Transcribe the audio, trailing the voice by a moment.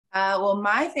Well,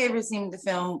 my favorite scene of the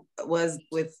film was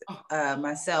with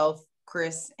myself,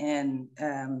 Chris, and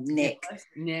Nick.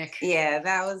 Nick. Yeah,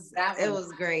 it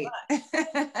was great.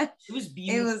 It was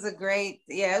beautiful. It was a great,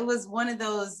 yeah, it was one of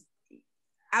those,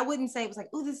 I wouldn't say it was like,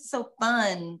 oh, this is so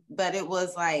fun, but it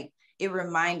was like, it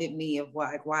reminded me of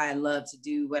why I love to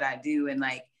do what I do.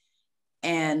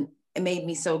 And it made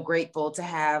me so grateful to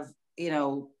have,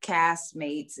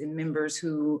 castmates and members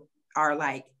who are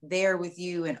like there with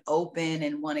you and open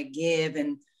and want to give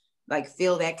and like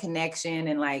feel that connection.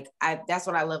 And like, that's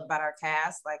what I love about our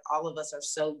cast. Like all of us are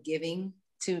so giving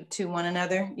to one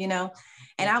another, and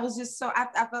I was just I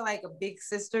felt like a big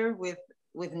sister with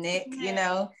Nick, and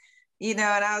I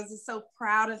was just so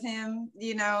proud of him,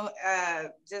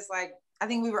 just like, I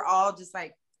think we were all just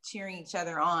like cheering each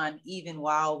other on even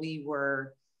while we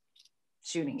were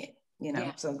shooting it,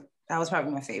 so that was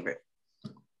probably my favorite.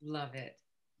 Love it.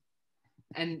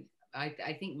 And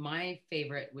I think my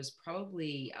favorite was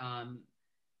probably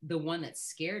the one that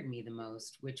scared me the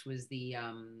most, which was the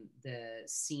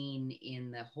scene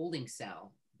in the holding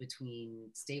cell between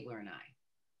Stabler and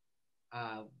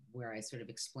I, where I sort of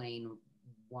explain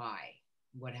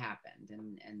what happened,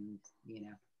 and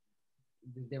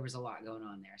there was a lot going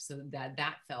on there. So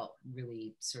that felt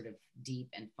really sort of deep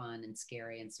and fun and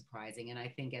scary and surprising. And I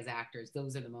think as actors,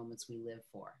 those are the moments we live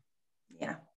for.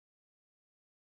 Yeah,